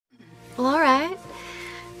Well, all right.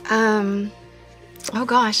 Oh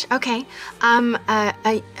gosh, okay. I'm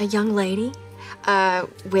a young lady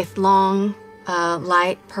with long,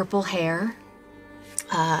 light purple hair,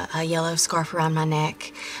 a yellow scarf around my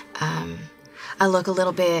neck. I look a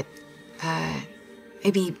little bit,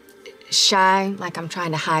 maybe shy, like I'm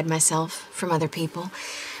trying to hide myself from other people.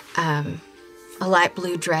 A light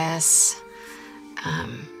blue dress.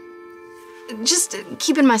 Just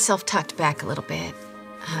keeping myself tucked back a little bit.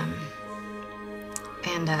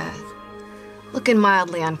 And looking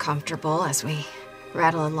mildly uncomfortable as we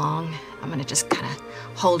rattle along. I'm gonna just kind of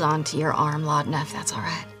hold on to your arm, Laudna, if that's all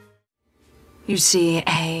right. You see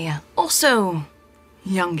a also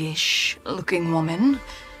youngish looking woman,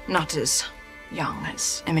 not as young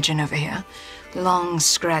as Imogen over here. Long,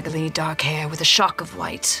 scraggly, dark hair with a shock of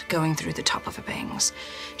white going through the top of her bangs.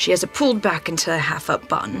 She has it pulled back into a half-up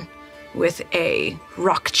bun with a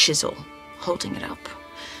rock chisel holding it up.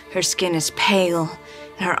 Her skin is pale,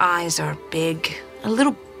 and her eyes are big, a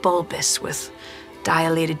little bulbous with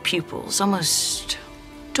dilated pupils, almost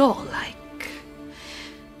doll-like.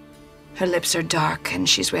 Her lips are dark, and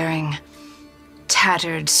she's wearing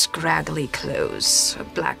tattered, scraggly clothes, a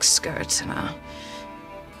black skirt and a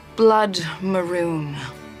blood maroon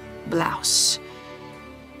blouse.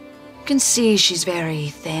 You can see she's very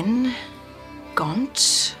thin,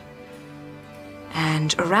 gaunt,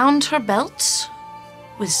 and around her belt,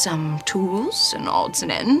 with some tools and odds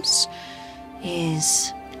and ends,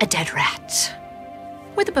 is a dead rat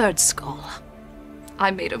with a bird skull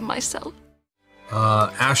I made of myself.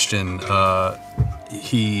 Ashton,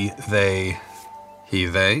 they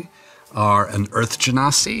are an earth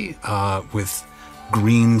genasi with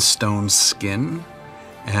green stone skin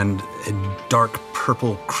and a dark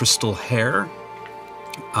purple crystal hair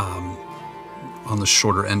on the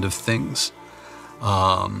shorter end of things.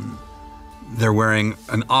 They're wearing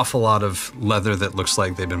an awful lot of leather that looks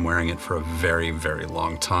like they've been wearing it for a very, very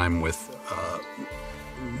long time with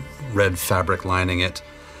red fabric lining it.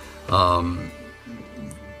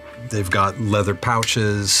 They've got leather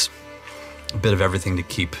pouches, a bit of everything to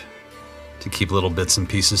keep little bits and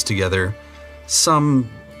pieces together. Some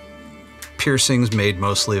piercings made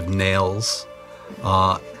mostly of nails,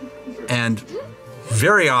 and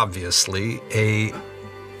very obviously a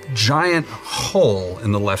giant hole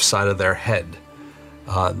in the left side of their head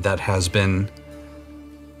that has been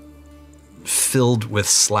filled with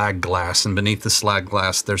slag glass, and beneath the slag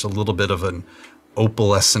glass there's a little bit of an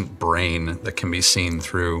opalescent brain that can be seen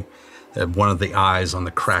through. One of the eyes on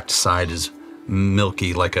the cracked side is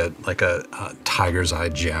milky like a tiger's eye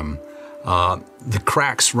gem. The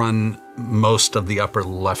cracks run most of the upper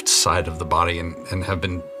left side of the body and have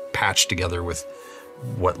been patched together with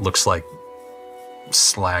what looks like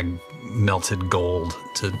slag melted gold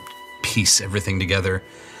to piece everything together.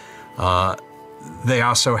 They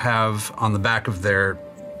also have on the back of their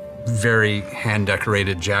very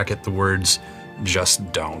hand-decorated jacket the words,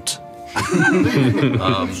 "Just don't."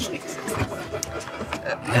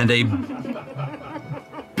 And a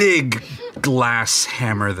big glass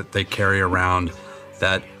hammer that they carry around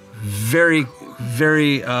that very,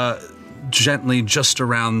 very gently, just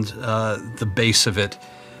around the base of it,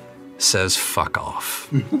 says, "Fuck off."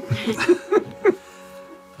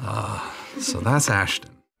 So that's Ashton.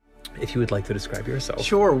 If you would like to describe yourself.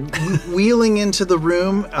 Sure. Wheeling into the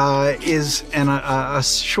room is a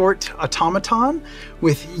short automaton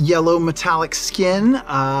with yellow metallic skin,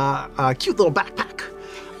 a cute little backpack.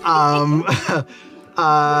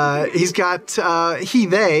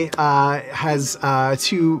 They has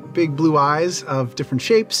two big blue eyes of different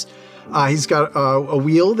shapes. He's got a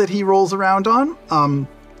wheel that he rolls around on.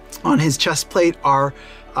 On his chest plate are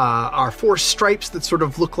four stripes that sort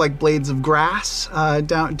of look like blades of grass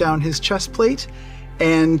down his chest plate,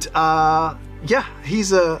 and yeah,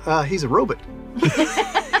 he's a robot.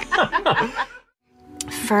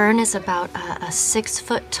 Fearne is about a 6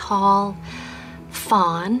 foot tall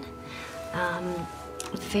fawn,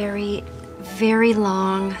 very, very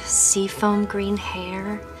long seafoam green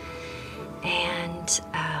hair, and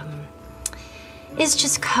is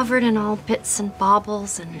just covered in all bits and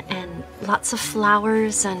baubles and lots of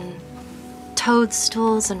flowers and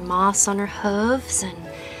toadstools and moss on her hooves. And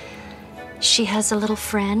she has a little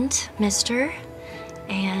friend, Mister,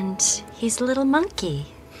 and he's a little monkey.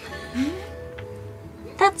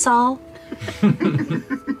 That's all.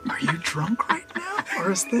 Are you drunk right now,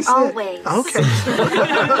 or is this Always. it? Okay.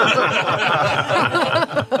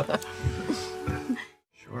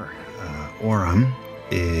 Sure. Orym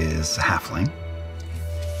is a halfling.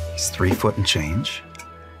 He's 3 foot and change.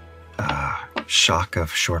 Shock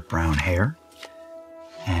of short brown hair.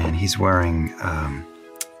 And he's wearing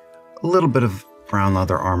a little bit of brown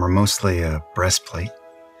leather armor, mostly a breastplate,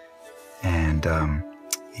 and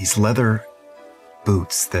these leather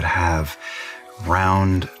boots that have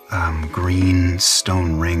round green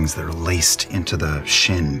stone rings that are laced into the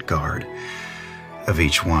shin guard of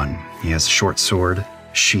each one. He has a short sword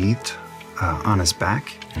sheathed on his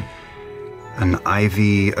back, an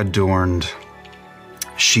ivy-adorned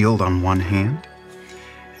shield on one hand,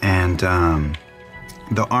 and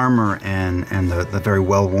the armor and the very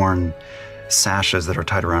well-worn sashes that are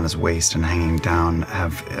tied around his waist and hanging down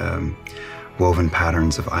have woven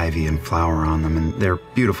patterns of ivy and flower on them, and they're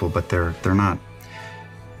beautiful, but they're not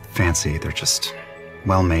fancy. They're just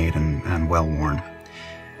well-made and well-worn.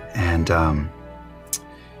 And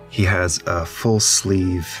he has a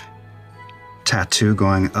full-sleeve tattoo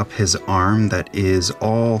going up his arm that is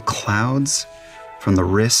all clouds from the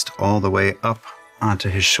wrist all the way up onto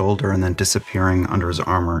his shoulder and then disappearing under his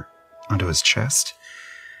armor onto his chest.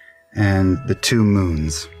 And the two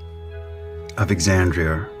moons of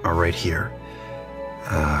Exandria are right here.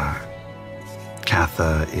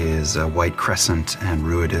 Catha is a white crescent and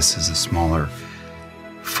Ruidus is a smaller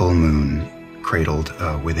full moon cradled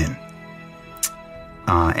within.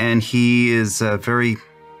 And he is very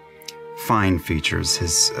fine features.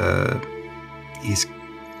 He's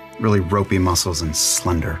really ropey muscles and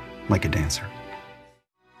slender, like a dancer.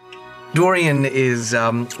 Dorian is,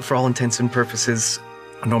 for all intents and purposes,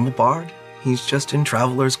 a normal bard. He's just in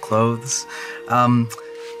traveler's clothes.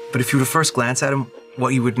 But if you were to first glance at him,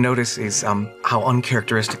 what you would notice is how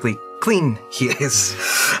uncharacteristically clean he is.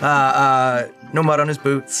 No mud on his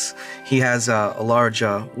boots. He has a large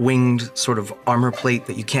winged sort of armor plate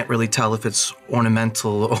that you can't really tell if it's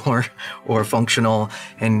ornamental or functional,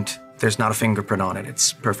 and there's not a fingerprint on it.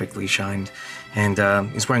 It's perfectly shined. And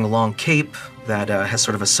he's wearing a long cape that has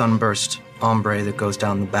sort of a sunburst ombre that goes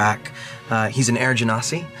down the back. He's an Air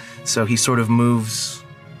Genasi, so he sort of moves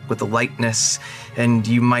with a lightness, and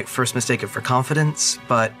you might first mistake it for confidence,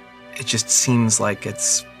 but it just seems like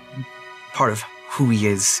it's part of who he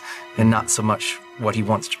is and not so much what he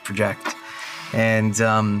wants to project. And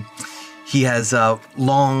he has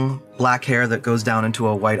long black hair that goes down into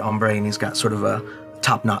a white ombre, and he's got sort of a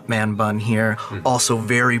top knot man bun here, also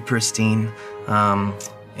very pristine.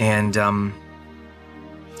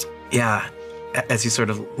 Yeah, as he sort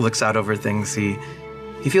of looks out over things, he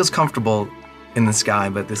feels comfortable in the sky,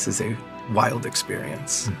 but this is a wild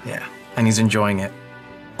experience. Yeah, and he's enjoying it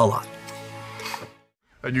a lot.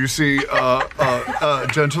 And you see a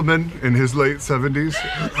gentleman in his late 70s,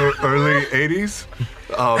 early 80s,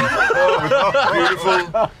 with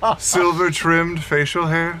beautiful silver-trimmed facial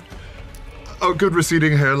hair, a good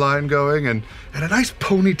receding hairline going, and a nice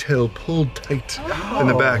ponytail pulled tight in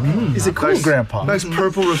the back. Is it cool, Grandpa? Nice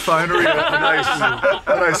purple refinery, a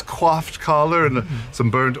nice coiffed collar, and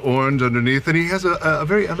some burnt orange underneath. And he has a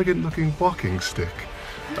very elegant-looking walking stick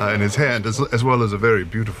in his hand, as well as a very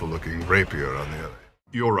beautiful-looking rapier on the other.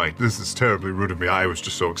 You're right, this is terribly rude of me. I was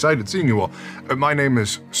just so excited seeing you all. My name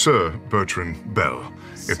is Sir Bertrand Bell.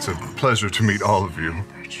 It's a pleasure to meet all of you.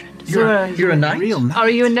 You're a knight? Real knight. Are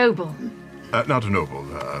you a noble? Not a noble.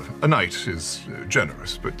 A knight is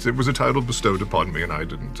generous, but it was a title bestowed upon me and I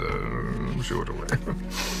didn't shoo it away.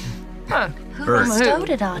 Who bestowed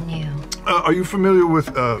it on you? Are you familiar with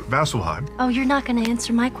Vasselheim? Oh, you're not going to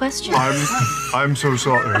answer my question? I'm so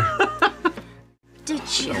sorry.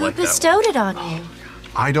 Who bestowed it on you?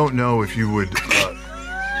 I don't know if you would...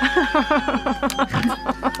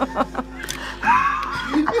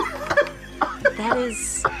 That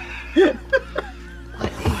is...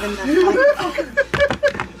 What even the fuck?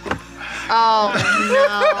 Oh, no.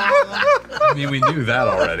 I mean, we knew that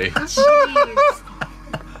already. Jeez.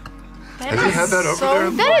 Has he had that over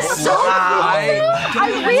there? That is so cool. I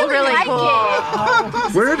really like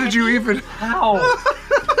it. Where did you even... How?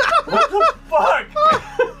 What the fuck?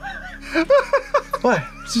 What?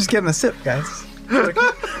 Just getting a sip, guys.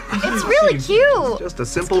 It's really cute. Just a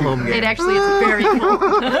simple home game. It actually is very cool.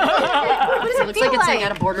 It looks like it's like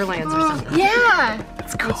out of Borderlands or something. Yeah.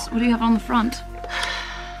 That's cool. What do you have on the front?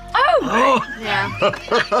 Oh! Yeah.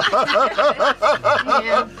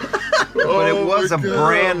 Yeah. But it was a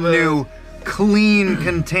brand new, clean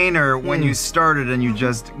container when you started and you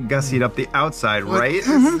just gussied up the outside, right?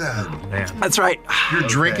 What is that? That's right. You're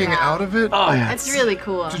drinking out of it? Oh, yeah. It's really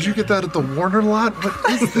cool. Did you get that at the Warner lot?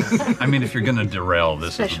 What is that? I mean, if you're gonna derail,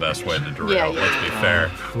 this is the best way to derail. Yeah. Let's be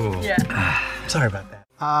fair. Sorry about that.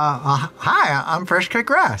 Hi, I'm Fresh Cut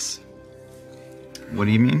Grass. What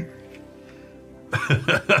do you mean?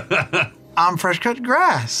 I'm Fresh Cut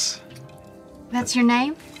Grass. That's your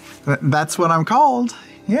name? That's what I'm called.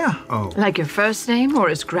 Yeah. Oh, Like your first name, or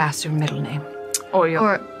is Grass your middle name? Or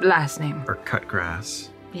your last name. Or cut grass.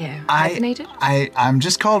 Yeah. Hyphenated? I'm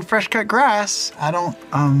just called Fresh Cut Grass. I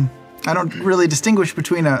don't really distinguish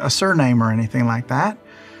between a surname or anything like that.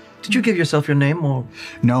 Did you give yourself your name, or?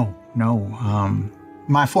 No.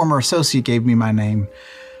 My former associate gave me my name.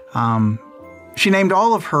 She named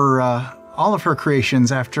all of her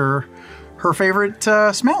creations after her favorite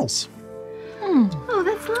smells. Oh,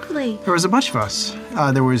 that's lovely. There was a bunch of us.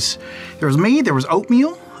 There was me. There was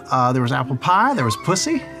oatmeal. There was apple pie. There was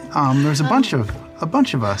pussy. There was a bunch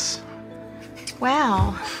of us.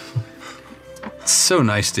 Wow. It's so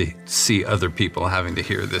nice to see other people having to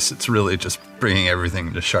hear this. It's really just bringing everything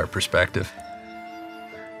into sharp perspective.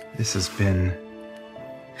 This has been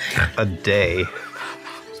a day.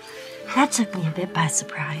 That took me a bit by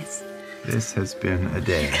surprise. This has been a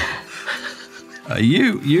day.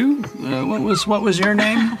 What was your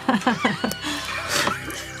name?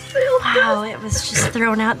 Wow, it was just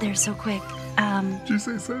thrown out there so quick. Did you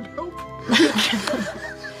say send help?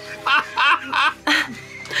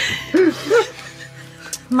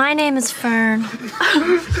 My name is Fearne.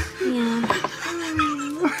 Yeah.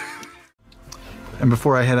 And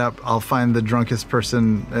before I head up, I'll find the drunkest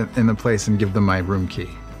person in the place and give them my room key.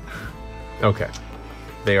 Okay.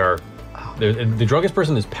 The drunkest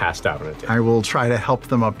person is passed out on a table. I will try to help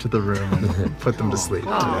them up to the room and put them to sleep.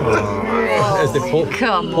 As they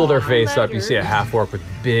pull their face up, you see a half-orc with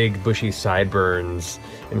big, bushy sideburns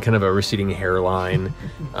and kind of a receding hairline.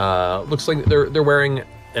 Looks like they're wearing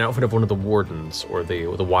an outfit of one of the wardens or the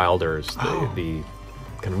Wilders, the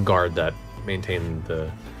kind of guard that maintain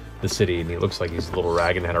the city. And he looks like he's a little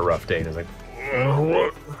ragged and had a rough day. And he's like,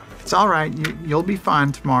 what? It's all right. You'll be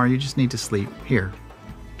fine tomorrow. You just need to sleep. Here,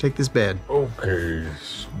 take this bed. Okay,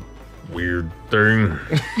 weird thing.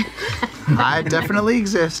 I definitely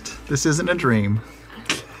exist. This isn't a dream.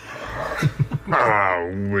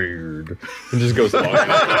 Weird. And just goes along.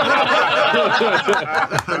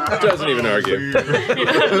 Doesn't even argue.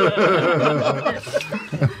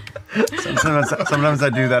 Sometimes I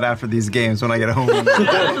do that after these games when I get home.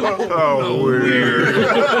 Weird.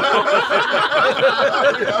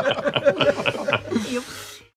 Yep.